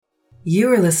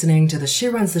You are listening to the She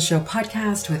Runs the Show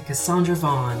podcast with Cassandra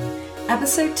Vaughn,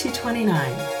 episode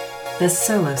 229, the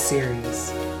solo series.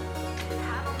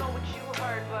 I don't know what you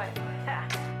heard, but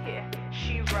yeah,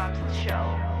 she runs the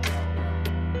show.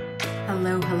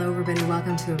 Hello, everybody.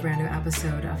 Welcome to a brand new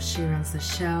episode of She Runs the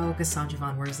Show. Cassandra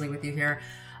Vaughn Worsley with you here.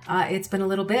 It's been a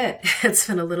little bit.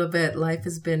 Life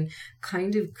has been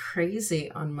kind of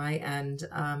crazy on my end.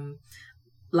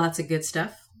 Lots of good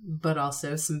stuff, but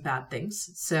also some bad things.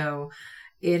 So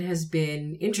it has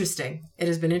been interesting. It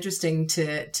has been interesting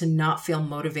to not feel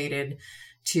motivated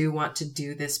to want to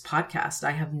do this podcast.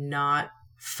 I have not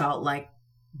felt like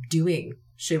doing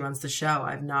She Runs the Show.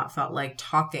 I've not felt like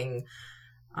talking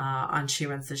on She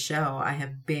Runs the Show. I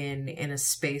have been in a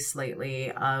space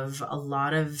lately of a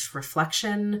lot of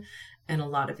reflection and a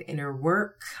lot of inner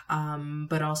work,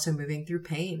 but also moving through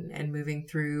pain and moving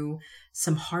through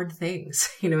some hard things.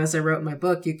 You know, as I wrote in my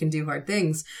book, You Can Do Hard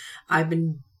Things. I've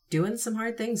been doing some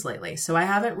hard things lately. So I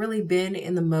haven't really been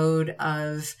in the mode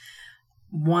of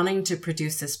wanting to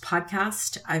produce this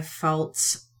podcast. I've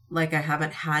felt like I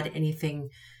haven't had anything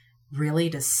really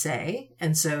to say.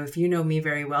 And so if you know me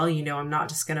very well, you know I'm not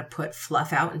just going to put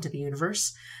fluff out into the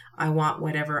universe. I want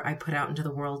whatever I put out into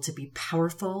the world to be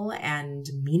powerful and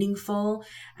meaningful,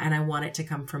 and I want it to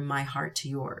come from my heart to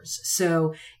yours.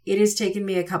 So it has taken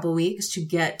me a couple weeks to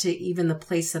get to even the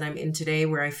place that I'm in today,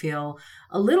 where I feel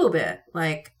a little bit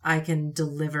like I can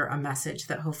deliver a message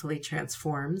that hopefully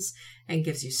transforms and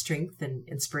gives you strength and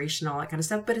inspiration, all that kind of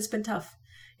stuff. But it's been tough.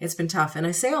 It's been tough. And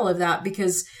I say all of that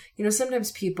because, you know,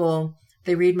 sometimes people,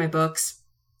 they read my books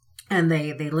and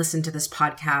they listen to this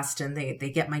podcast and they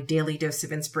get my daily dose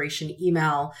of inspiration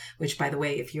email, which, by the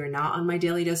way, if you're not on my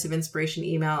daily dose of inspiration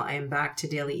email, I am back to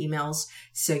daily emails.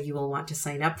 So you will want to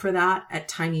sign up for that at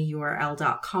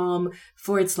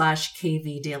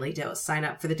tinyurl.com/KV daily dose. Sign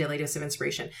up for the daily dose of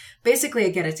inspiration. Basically, I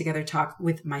get a together talk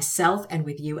with myself and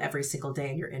with you every single day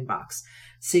in your inbox.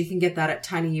 So you can get that at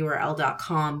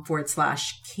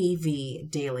tinyurl.com/KV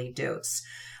daily dose.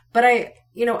 But I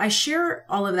share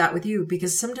all of that with you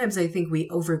because sometimes I think we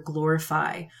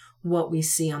over-glorify what we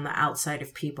see on the outside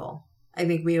of people. I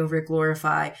think we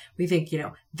over-glorify, we think,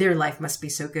 their life must be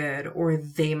so good, or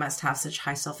they must have such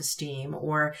high self-esteem,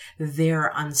 or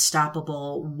they're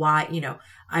unstoppable. Why,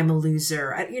 I'm a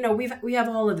loser. We have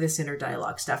all of this inner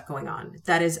dialogue stuff going on.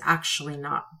 That is actually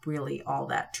not really all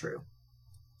that true.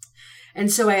 And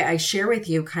so I share with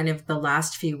you kind of the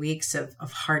last few weeks of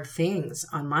hard things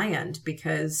on my end,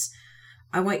 because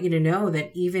I want you to know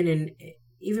that even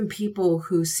people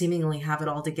who seemingly have it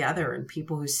all together and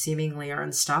people who seemingly are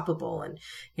unstoppable. And,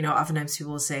 oftentimes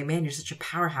people will say, man, you're such a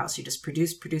powerhouse. You just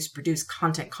produce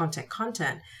content.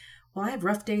 Well, I have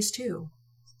rough days too.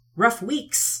 Rough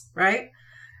weeks, right?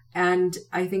 And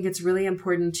I think it's really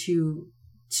important to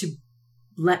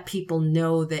let people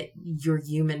know that you're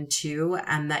human too,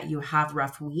 and that you have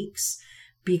rough weeks,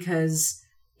 because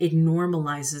it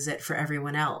normalizes it for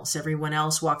everyone else. Everyone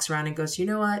else walks around and goes, you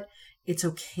know what? It's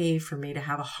okay for me to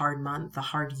have a hard month, a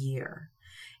hard year.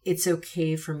 It's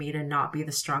okay for me to not be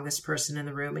the strongest person in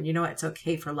the room. And you know what? It's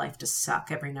okay for life to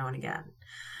suck every now and again.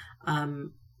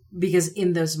 Because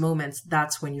in those moments,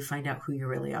 that's when you find out who you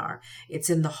really are. It's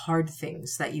in the hard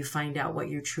things that you find out what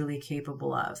you're truly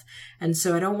capable of. And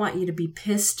so I don't want you to be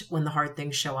pissed when the hard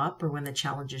things show up or when the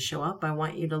challenges show up. I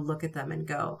want you to look at them and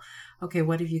go, okay,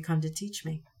 what have you come to teach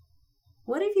me?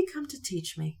 What have you come to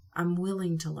teach me? I'm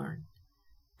willing to learn,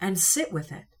 and sit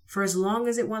with it for as long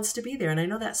as it wants to be there. And I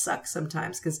know that sucks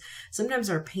sometimes, because sometimes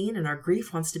our pain and our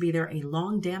grief wants to be there a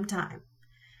long damn time.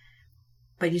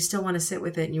 But you still want to sit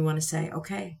with it, and you want to say,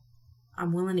 okay,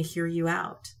 I'm willing to hear you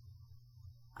out.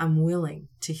 I'm willing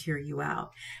to hear you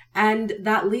out. And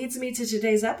that leads me to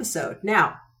today's episode.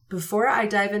 Now, before I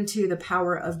dive into the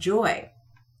power of joy,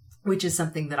 which is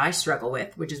something that I struggle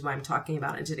with, which is why I'm talking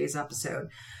about in today's episode,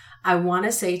 I want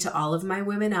to say to all of my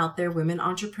women out there, women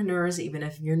entrepreneurs, even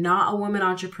if you're not a woman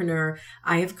entrepreneur,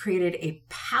 I have created a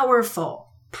powerful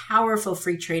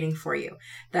free training for you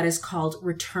that is called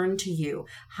Return to You: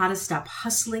 How to Stop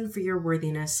Hustling for Your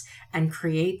Worthiness and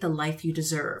Create the Life You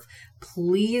Deserve.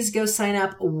 Please go sign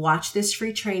up, watch this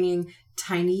free training,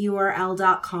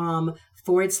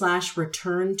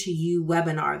 tinyurl.com/return to you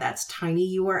webinar. That's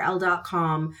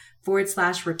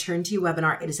tinyurl.com/return to you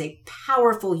webinar. It is a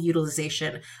powerful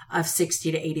utilization of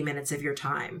 60 to 80 minutes of your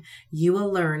time. You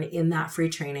will learn in that free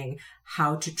training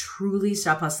how to truly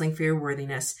stop hustling for your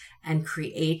worthiness and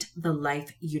create the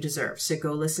life you deserve. So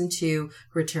go listen to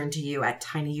Return to You at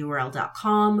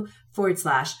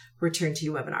tinyurl.com/return to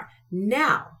you webinar.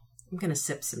 Now, I'm going to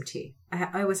sip some tea.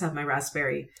 I always have my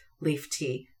raspberry leaf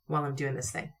tea while I'm doing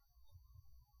this thing.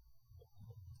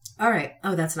 All right.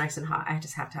 Oh, that's nice and hot. I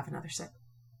just have to have another sip.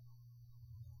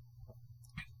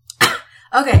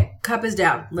 Okay, cup is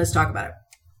down. Let's talk about it.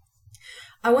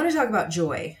 I want to talk about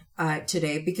joy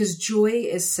today because joy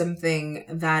is something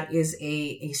that is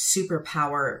a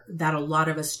superpower that a lot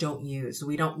of us don't use.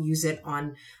 We don't use it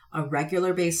on a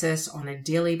regular basis, on a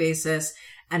daily basis,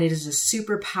 and it is a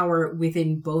superpower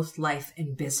within both life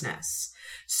and business.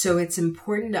 So it's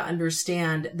important to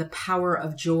understand the power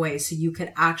of joy so you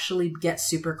can actually get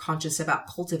super conscious about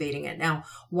cultivating it. Now,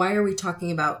 why are we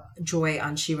talking about joy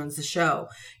on She Runs the Show?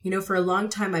 For a long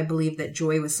time, I believed that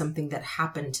joy was something that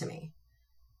happened to me,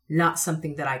 not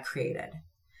something that I created.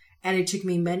 And it took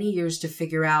me many years to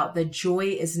figure out that joy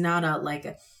is not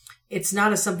it's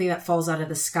not something that falls out of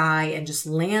the sky and just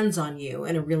lands on you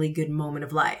in a really good moment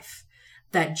of life.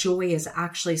 That joy is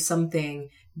actually something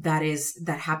that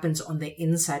happens on the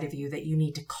inside of you that you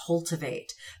need to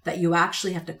cultivate, that you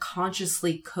actually have to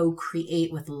consciously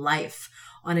co-create with life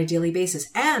on a daily basis,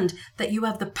 and that you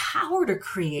have the power to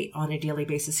create on a daily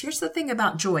basis. Here's the thing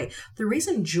about joy. The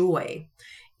reason joy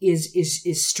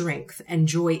is strength and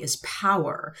joy is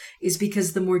power is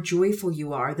because the more joyful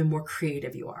you are, the more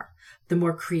creative you are. The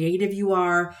more creative you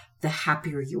are, the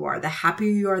happier you are. The happier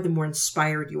you are, the more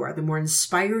inspired you are. The more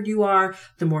inspired you are,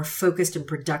 the more focused and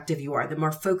productive you are. The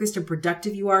more focused and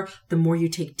productive you are, the more you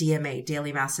take DMA,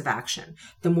 daily massive action.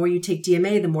 The more you take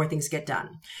DMA, the more things get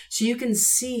done. So you can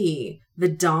see the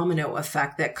domino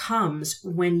effect that comes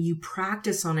when you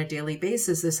practice on a daily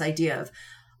basis this idea of,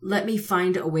 let me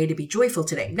find a way to be joyful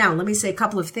today. Now, let me say a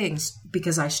couple of things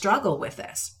because I struggle with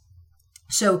this.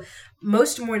 So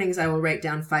most mornings I will write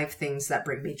down 5 things that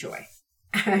bring me joy.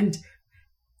 And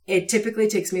it typically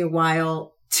takes me a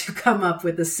while to come up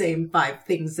with the same 5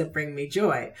 things that bring me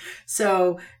joy.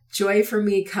 So joy for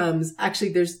me comes,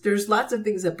 actually there's lots of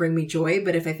things that bring me joy,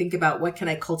 but if I think about what can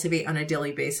I cultivate on a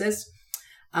daily basis,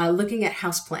 looking at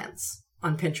houseplants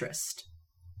on Pinterest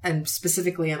and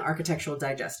specifically on Architectural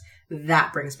Digest,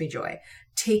 that brings me joy.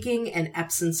 Taking an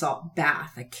Epsom salt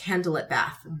bath, a candlelit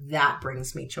bath, that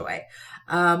brings me joy.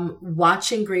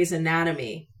 Watching Grey's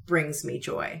Anatomy brings me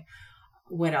joy.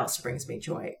 What else brings me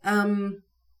joy?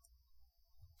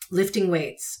 Lifting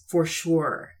weights, for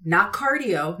sure. Not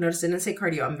cardio. Notice I didn't say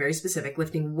cardio. I'm very specific.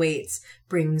 Lifting weights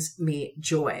brings me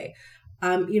joy.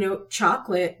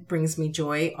 Chocolate brings me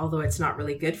joy, although it's not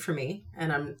really good for me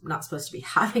and I'm not supposed to be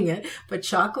having it, but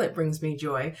chocolate brings me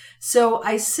joy. So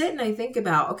I sit and I think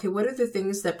about, okay, what are the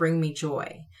things that bring me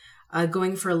joy?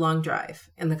 Going for a long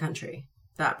drive in the country,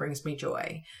 that brings me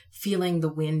joy. Feeling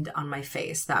the wind on my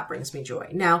face, that brings me joy.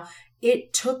 Now,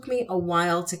 it took me a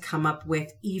while to come up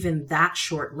with even that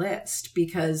short list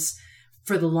because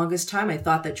for the longest time, I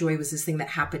thought that joy was this thing that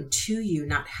happened to you,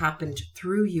 not happened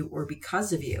through you or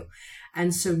because of you.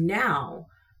 And so now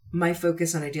my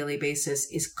focus on a daily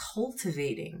basis is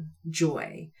cultivating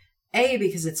joy. A,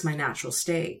 because it's my natural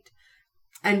state.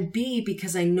 And B,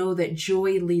 because I know that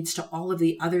joy leads to all of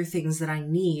the other things that I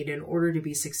need in order to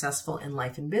be successful in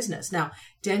life and business. Now,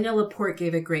 Danielle Laporte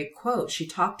gave a great quote. She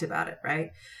talked about it, right?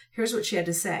 Here's what she had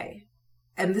to say.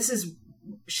 And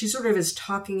she sort of is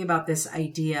talking about this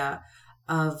idea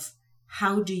of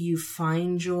how do you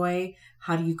find joy?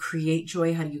 How do you create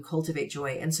joy? How do you cultivate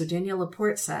joy? And so Danielle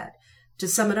Laporte said, to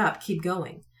sum it up, keep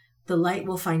going. The light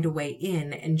will find a way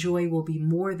in and joy will be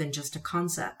more than just a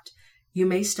concept. You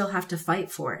may still have to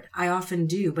fight for it. I often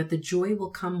do, but the joy will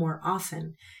come more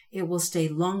often. It will stay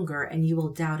longer and you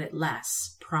will doubt it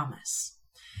less. Promise.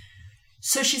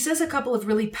 So she says a couple of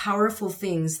really powerful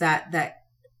things that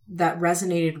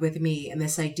resonated with me, and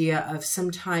this idea of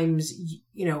sometimes,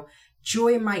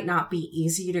 joy might not be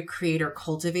easy to create or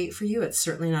cultivate for you. It's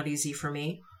certainly not easy for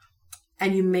me.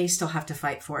 And you may still have to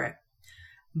fight for it.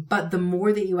 But the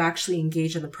more that you actually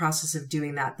engage in the process of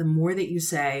doing that, the more that you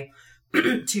say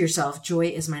to yourself, joy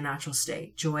is my natural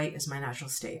state. Joy is my natural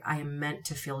state. I am meant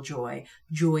to feel joy.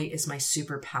 Joy is my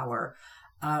superpower.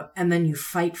 And then you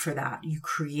fight for that. You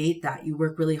create that. You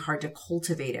work really hard to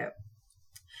cultivate it.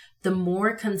 The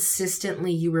more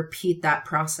consistently you repeat that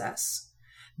process,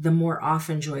 the more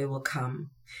often joy will come,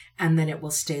 and then it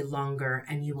will stay longer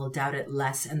and you will doubt it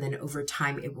less. And then over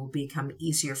time, it will become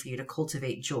easier for you to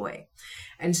cultivate joy.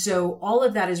 And so all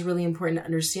of that is really important to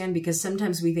understand because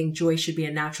sometimes we think joy should be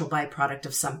a natural byproduct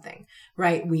of something,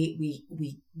 right? We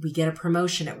get a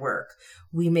promotion at work.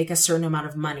 We make a certain amount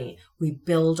of money. We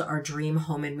build our dream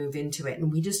home and move into it.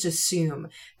 And we just assume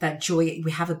that joy,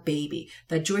 we have a baby,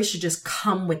 that joy should just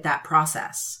come with that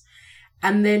process.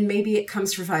 And then maybe it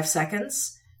comes for 5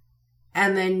 seconds.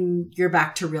 And then you're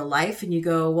back to real life and you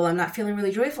go, well, I'm not feeling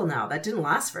really joyful now. That didn't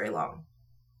last very long.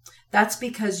 That's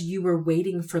because you were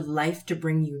waiting for life to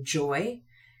bring you joy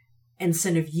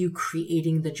instead of you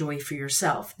creating the joy for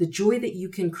yourself. The joy that you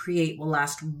can create will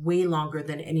last way longer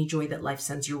than any joy that life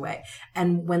sends your way.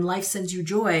 And when life sends you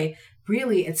joy,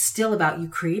 really, it's still about you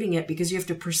creating it because you have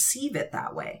to perceive it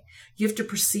that way. You have to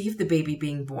perceive the baby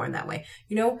being born that way.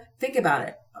 Think about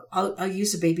it. I'll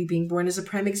use a baby being born as a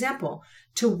prime example.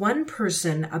 To one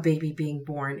person, a baby being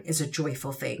born is a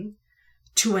joyful thing.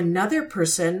 To another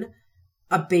person,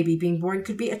 a baby being born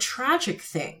could be a tragic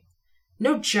thing.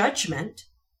 No judgment,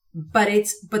 but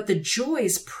the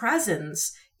joy's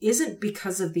presence isn't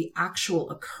because of the actual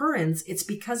occurrence. It's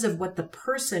because of what the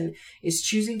person is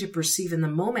choosing to perceive in the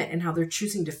moment and how they're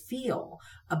choosing to feel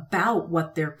about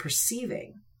what they're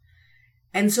perceiving.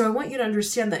 And so I want you to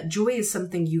understand that joy is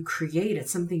something you create.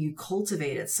 It's something you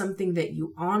cultivate. It's something that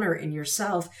you honor in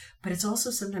yourself, but it's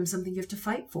also sometimes something you have to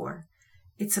fight for.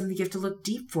 It's something you have to look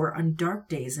deep for on dark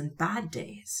days and bad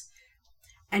days.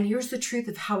 And here's the truth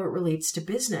of how it relates to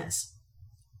business.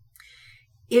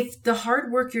 If the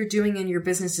hard work you're doing in your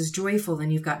business is joyful,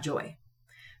 then you've got joy.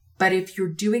 But if you're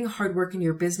doing hard work in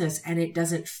your business and it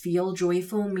doesn't feel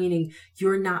joyful, meaning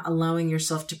you're not allowing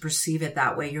yourself to perceive it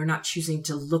that way, you're not choosing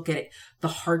to look at it, the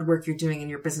hard work you're doing in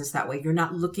your business that way, you're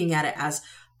not looking at it as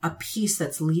a piece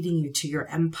that's leading you to your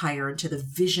empire and to the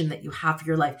vision that you have for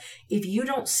your life. If you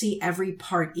don't see every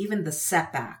part, even the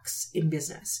setbacks in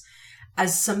business,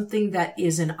 as something that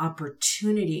is an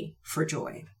opportunity for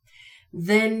joy,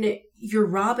 then you're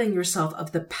robbing yourself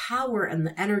of the power and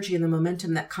the energy and the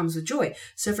momentum that comes with joy.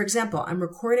 So for example, I'm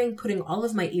putting all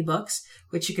of my ebooks,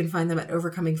 which you can find them at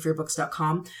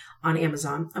overcomingfearbooks.com on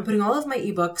Amazon. I'm putting all of my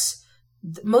ebooks,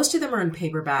 most of them are in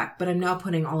paperback, but I'm now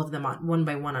putting all of them on one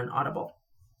by one on Audible.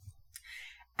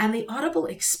 And the Audible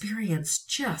experience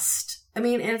and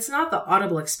it's not the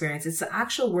Audible experience, it's the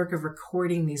actual work of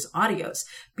recording these audios,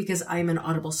 because I'm an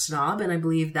Audible snob and I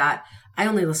believe that I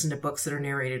only listen to books that are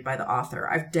narrated by the author.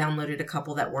 I've downloaded a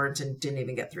couple that weren't and didn't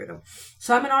even get through them.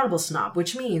 So I'm an Audible snob,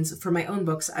 which means for my own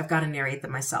books, I've got to narrate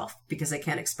them myself because I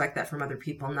can't expect that from other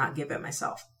people and not give it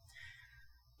myself.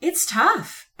 It's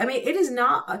tough. It is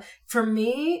not, for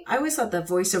me, I always thought that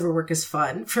voiceover work is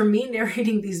fun. For me,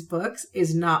 narrating these books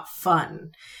is not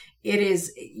fun. It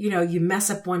is, you mess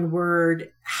up one word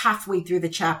halfway through the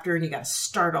chapter and you got to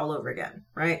start all over again,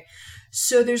 right?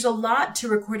 So there's a lot to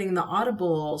recording the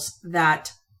audibles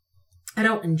that I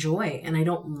don't enjoy and I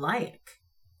don't like.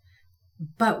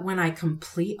 But when I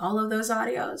complete all of those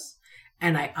audios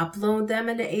and I upload them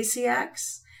into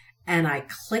ACX and I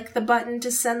click the button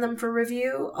to send them for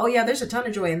review, oh yeah, there's a ton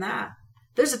of joy in that.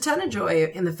 There's a ton of joy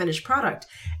in the finished product.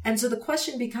 And so the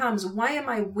question becomes, why am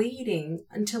I waiting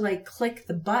until I click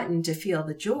the button to feel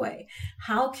the joy?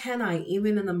 How can I,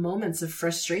 even in the moments of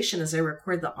frustration as I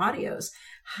record the audios,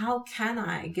 how can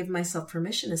I give myself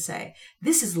permission to say,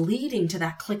 this is leading to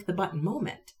that click the button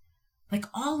moment? Like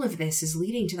all of this is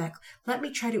leading to that. Let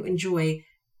me try to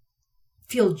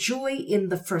feel joy in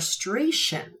the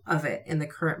frustration of it in the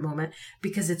current moment,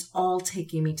 because it's all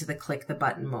taking me to the click the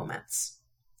button moments.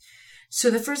 So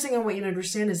the first thing I want you to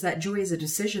understand is that joy is a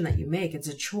decision that you make. It's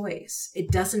a choice. It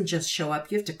doesn't just show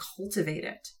up. You have to cultivate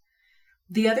it.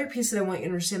 The other piece that I want you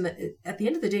to understand that at the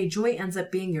end of the day, joy ends up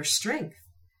being your strength,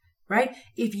 right?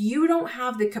 If you don't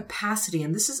have the capacity,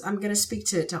 and I'm going to speak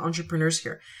to entrepreneurs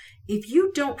here. If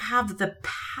you don't have the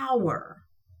power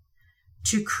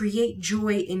to create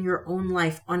joy in your own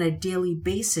life on a daily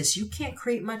basis, you can't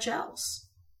create much else.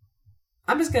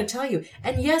 I'm just going to tell you.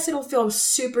 And yes, it'll feel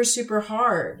super, super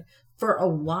hard. For a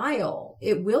while,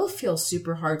 it will feel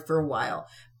super hard for a while.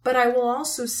 But I will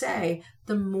also say,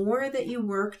 the more that you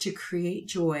work to create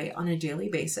joy on a daily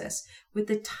basis with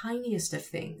the tiniest of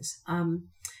things,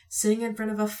 sitting in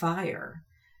front of a fire,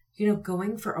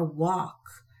 going for a walk,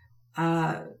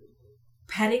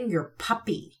 petting your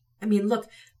puppy. Look,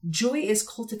 joy is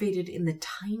cultivated in the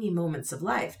tiny moments of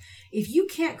life. If you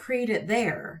can't create it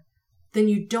there, then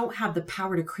you don't have the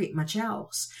power to create much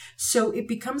else. So it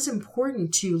becomes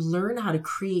important to learn how to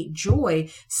create joy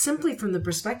simply from the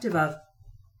perspective of,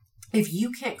 if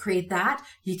you can't create that,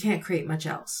 you can't create much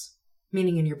else,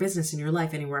 meaning in your business, in your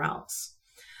life, anywhere else.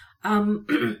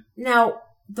 Now,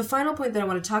 the final point that I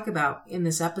want to talk about in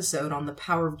this episode on the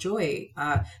power of joy,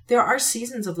 there are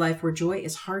seasons of life where joy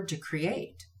is hard to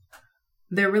create.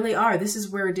 There really are. This is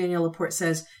where Danielle Laporte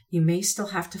says, you may still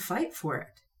have to fight for it.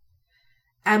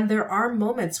 And there are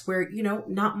moments where,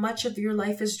 not much of your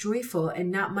life is joyful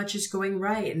and not much is going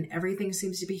right and everything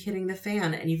seems to be hitting the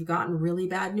fan and you've gotten really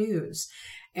bad news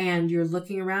and you're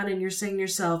looking around and you're saying to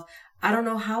yourself, I don't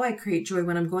know how I create joy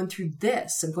when I'm going through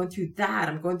this, I'm going through that,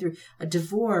 I'm going through a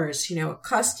divorce, a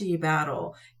custody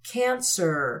battle,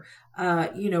 cancer,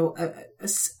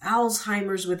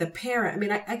 Alzheimer's with a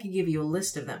parent. I could give you a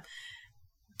list of them.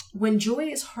 When joy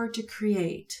is hard to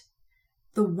create,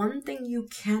 the one thing you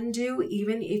can do,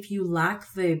 even if you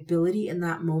lack the ability in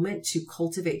that moment to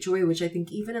cultivate joy, which I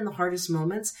think even in the hardest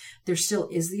moments, there still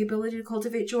is the ability to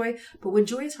cultivate joy. But when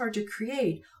joy is hard to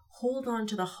create, hold on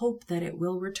to the hope that it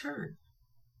will return.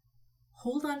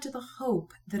 Hold on to the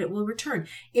hope that it will return.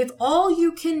 If all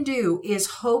you can do is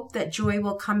hope that joy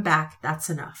will come back, that's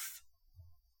enough.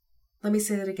 Let me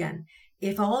say that again.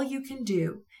 If all you can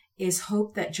do is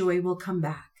hope that joy will come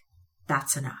back,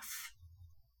 that's enough.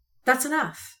 That's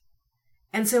enough.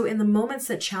 And so in the moments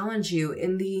that challenge you,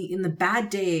 in the bad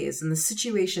days, and the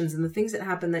situations and the things that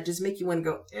happen that just make you want to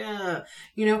go, yeah,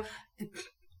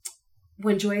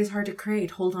 when joy is hard to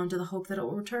create, hold on to the hope that it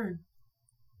will return.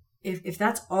 If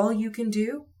that's all you can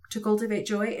do to cultivate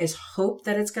joy is hope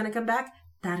that it's going to come back,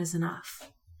 that is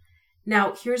enough.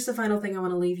 Now, here's the final thing I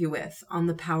want to leave you with on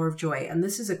the power of joy. And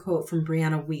this is a quote from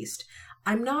Brianna Wiest.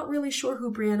 I'm not really sure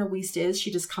who Brianna Wiest is.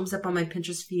 She just comes up on my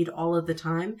Pinterest feed all of the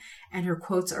time. And her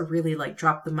quotes are really like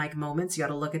drop the mic moments. You got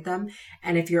to look at them.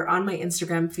 And if you're on my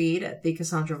Instagram feed at the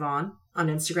Cassandra Vaughn on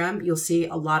Instagram, you'll see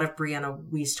a lot of Brianna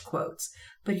Wiest quotes.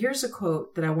 But here's a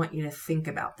quote that I want you to think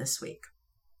about this week.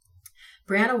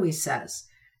 Brianna Wiest says,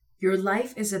 "Your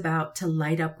life is about to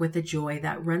light up with a joy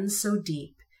that runs so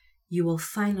deep, you will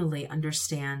finally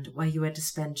understand why you had to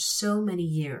spend so many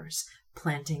years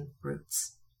planting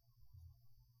roots."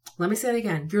 Let me say it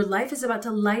again. Your life is about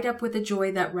to light up with a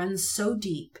joy that runs so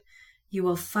deep, you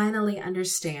will finally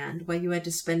understand why you had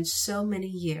to spend so many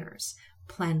years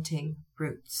planting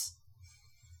roots.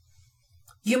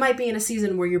 You might be in a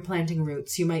season where you're planting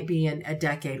roots. You might be in a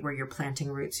decade where you're planting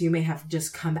roots. You may have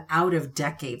just come out of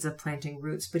decades of planting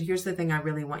roots. But here's the thing I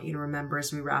really want you to remember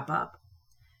as we wrap up.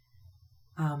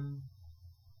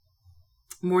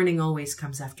 Morning always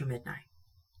comes after midnight.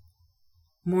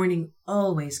 Morning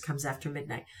always comes after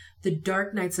midnight. The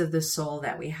dark nights of the soul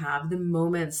that we have, the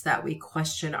moments that we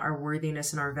question our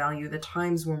worthiness and our value, the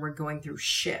times when we're going through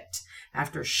shit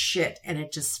after shit and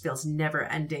it just feels never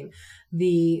ending,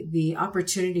 the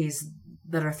opportunities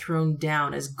that are thrown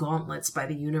down as gauntlets by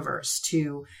the universe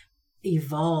to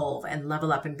evolve and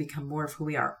level up and become more of who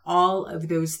we are, all of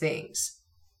those things,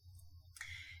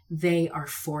 they are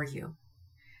for you.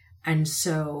 And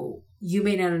so you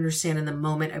may not understand in the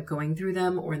moment of going through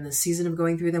them or in the season of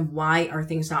going through them, why are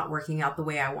things not working out the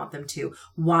way I want them to?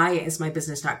 Why is my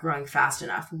business not growing fast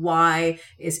enough? Why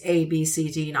is A, B,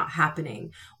 C, D not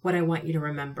happening? What I want you to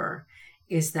remember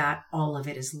is that all of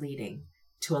it is leading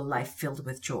to a life filled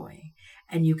with joy.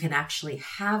 And you can actually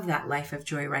have that life of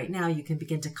joy right now. You can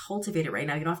begin to cultivate it right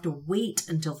now. You don't have to wait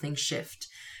until things shift.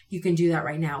 You can do that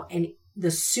right now. And the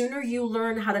sooner you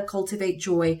learn how to cultivate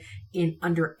joy in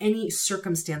under any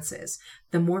circumstances,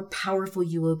 the more powerful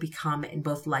you will become in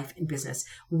both life and business.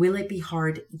 Will it be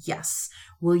hard? Yes.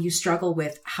 Will you struggle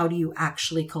with how do you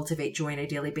actually cultivate joy on a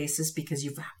daily basis? Because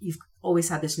you've always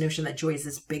had this notion that joy is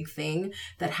this big thing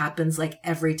that happens like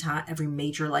every time, every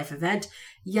major life event.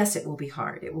 Yes, it will be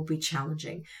hard. It will be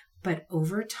challenging. But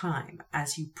over time,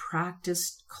 as you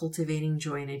practice cultivating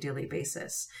joy on a daily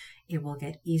basis, it will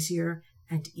get easier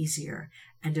and easier.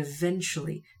 And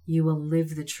eventually you will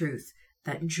live the truth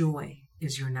that joy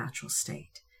is your natural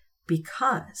state,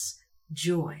 because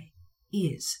joy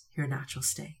is your natural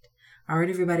state. All right,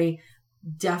 everybody,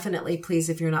 definitely please,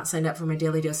 if you're not signed up for my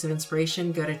daily dose of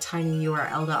inspiration, go to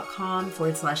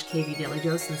tinyurl.com/KV Daily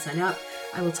Dose and sign up.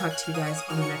 I will talk to you guys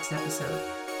on the next episode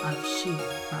of She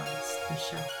Runs the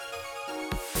Show.